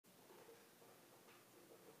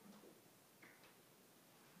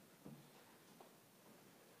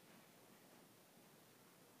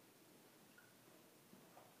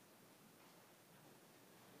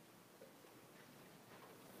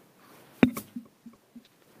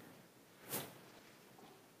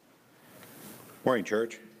Morning,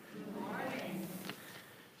 church. Good morning.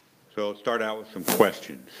 So let's start out with some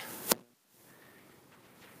questions.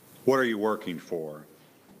 What are you working for?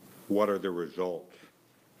 What are the results?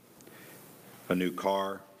 A new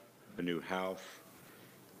car, a new house,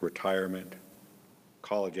 retirement,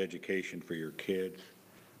 college education for your kids,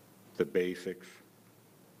 the basics,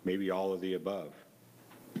 maybe all of the above.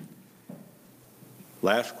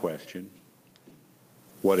 Last question,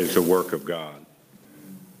 what is the work of God?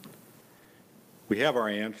 We have our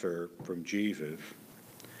answer from Jesus,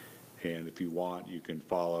 and if you want, you can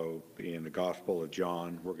follow in the Gospel of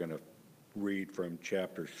John. We're going to read from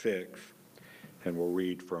chapter 6, and we'll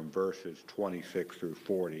read from verses 26 through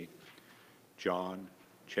 40. John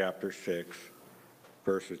chapter 6,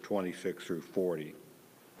 verses 26 through 40.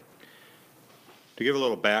 To give a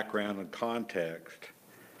little background and context,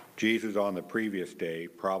 Jesus on the previous day,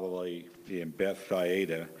 probably in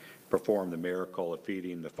Bethsaida, performed the miracle of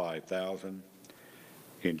feeding the 5,000.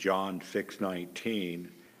 In John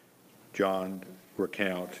 6:19, John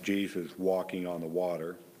recounts Jesus walking on the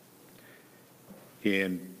water.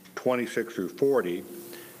 In 26 through 40,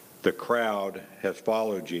 the crowd has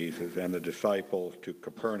followed Jesus and the disciples to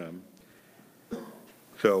Capernaum.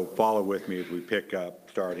 So follow with me as we pick up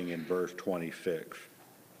starting in verse 26.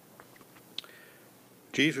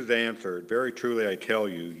 Jesus answered, "Very truly I tell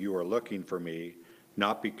you, you are looking for me,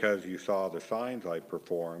 not because you saw the signs I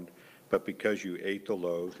performed, but because you ate the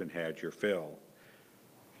loaves and had your fill.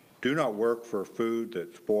 Do not work for food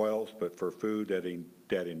that spoils, but for food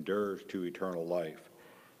that endures to eternal life,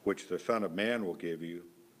 which the Son of Man will give you,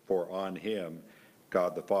 for on him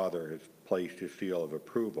God the Father has placed his seal of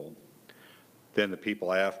approval." Then the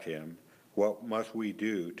people asked him, "What must we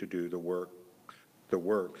do to do the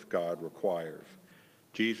works God requires?"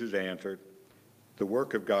 Jesus answered, "The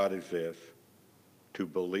work of God is this, to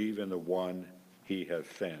believe in the one he has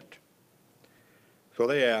sent." So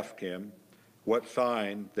they asked him, "What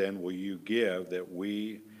sign then will you give that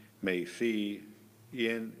we may see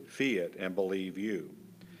it and believe you?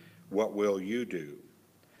 What will you do?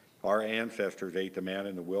 Our ancestors ate the manna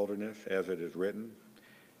in the wilderness, as it is written,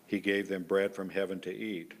 he gave them bread from heaven to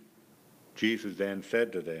eat." Jesus then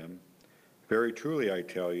said to them, "Very truly I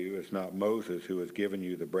tell you, it's not Moses who has given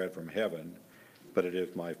you the bread from heaven, but it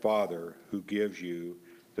is my Father who gives you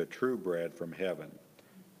the true bread from heaven.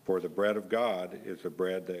 For the bread of God is the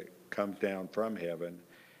bread that comes down from heaven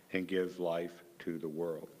and gives life to the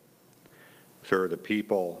world." "Sir," the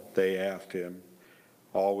people, they asked him,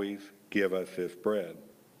 "always give us this bread."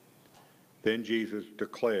 Then Jesus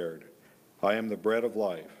declared, "I am the bread of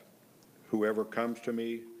life. Whoever comes to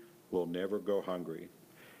me will never go hungry,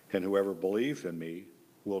 and whoever believes in me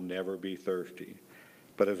will never be thirsty.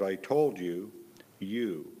 But as I told you,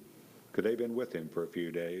 because they've been with him for a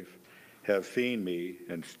few days, have seen me,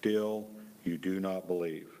 and still you do not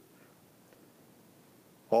believe.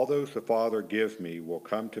 All those the Father gives me will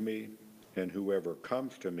come to me, and whoever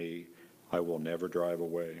comes to me I will never drive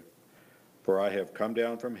away. For I have come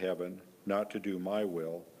down from heaven, not to do my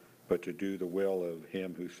will, but to do the will of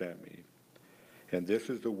him who sent me. And this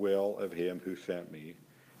is the will of him who sent me,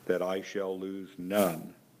 that I shall lose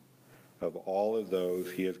none of all of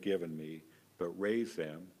those he has given me, but raise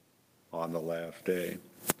them on the last day.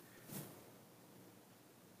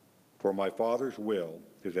 For my Father's will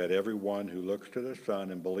is that everyone who looks to the Son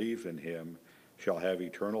and believes in him shall have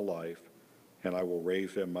eternal life, and I will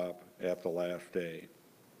raise them up at the last day."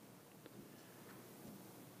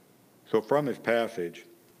 So from this passage,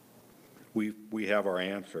 we have our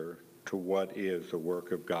answer to what is the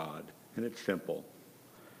work of God, and it's simple.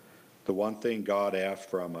 The one thing God asks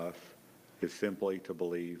from us is simply to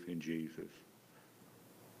believe in Jesus.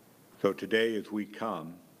 So today as we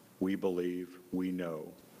come, we believe, we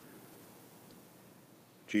know.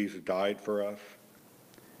 Jesus died for us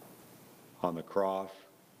on the cross,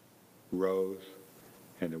 rose,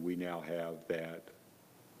 and that we now have that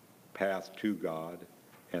path to God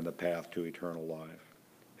and the path to eternal life.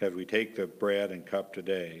 As we take the bread and cup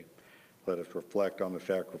today, let us reflect on the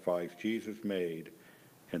sacrifice Jesus made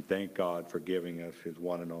and thank God for giving us his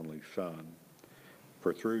one and only Son.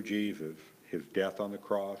 For through Jesus, his death on the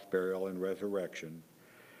cross, burial, and resurrection,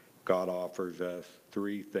 God offers us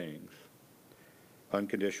three things: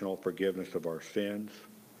 unconditional forgiveness of our sins,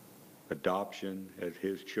 adoption as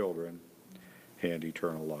his children, and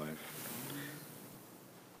eternal life.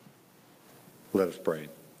 Let us pray.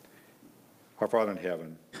 Our Father in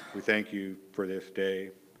heaven, we thank you for this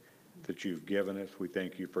day that you've given us. We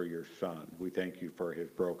thank you for your Son. We thank you for his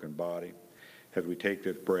broken body. As we take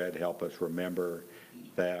this bread, help us remember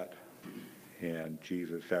that and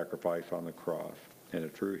Jesus' sacrifice on the cross. And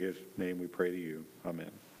through his name we pray to you.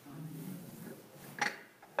 Amen.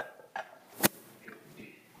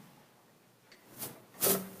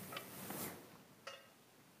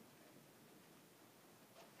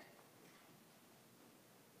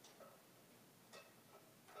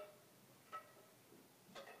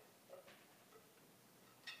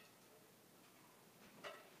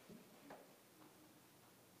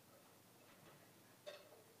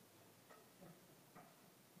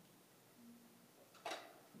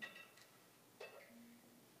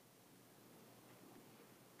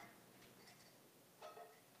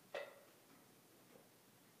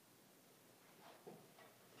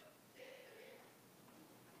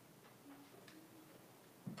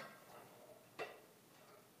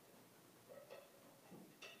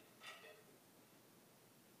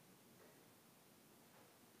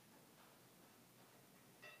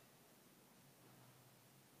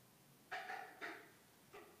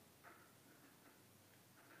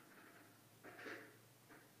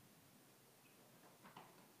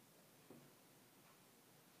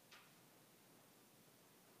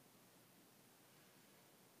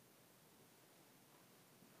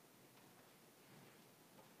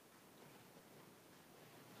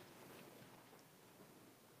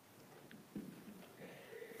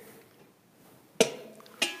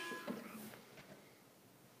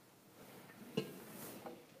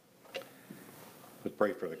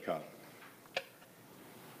 pray for the cup.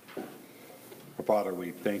 Father, we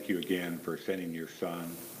thank you again for sending your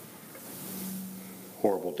Son,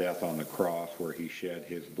 horrible death on the cross where he shed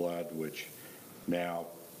his blood, which now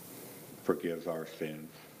forgives our sins.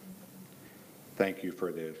 Thank you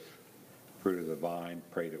for this fruit of the vine.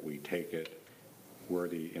 Pray that we take it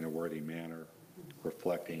in a worthy manner,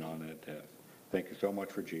 reflecting on it. Thank you so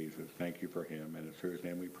much for Jesus. Thank you for him. And it's through his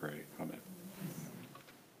name we pray. Amen.